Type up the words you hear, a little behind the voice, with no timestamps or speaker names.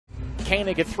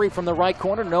Koenig at three from the right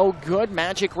corner, no good.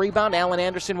 Magic rebound. Alan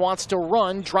Anderson wants to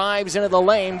run, drives into the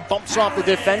lane, bumps off the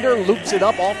defender, loops it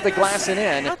up off the glass and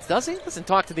in. Does he? Doesn't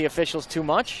talk to the officials too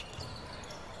much.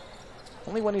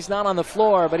 Only when he's not on the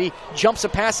floor, but he jumps a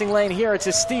passing lane here. It's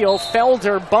a steal.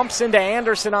 Felder bumps into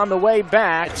Anderson on the way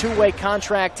back. Two-way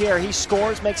contract here. He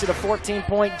scores, makes it a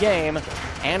 14-point game.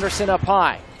 Anderson up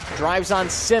high. Drives on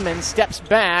Simmons, steps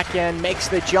back, and makes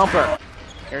the jumper.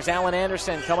 Here's Alan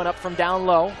Anderson coming up from down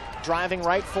low. Driving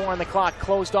right, 4 on the clock.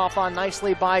 Closed off on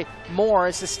nicely by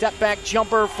Morris. A step-back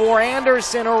jumper for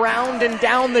Anderson. Around and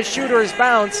down the shooter's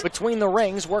bounce. Between the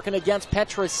rings, working against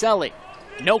Petroselli.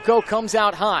 Noko comes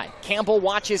out high. Campbell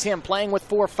watches him playing with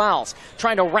 4 fouls.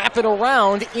 Trying to wrap it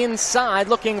around inside,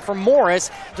 looking for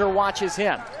Morris. Watches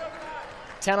him.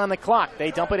 10 on the clock. They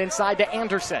dump it inside to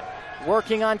Anderson.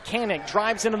 Working on Koenig.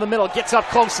 Drives into the middle. Gets up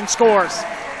close and scores.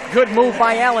 Good move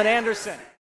by Alan Anderson.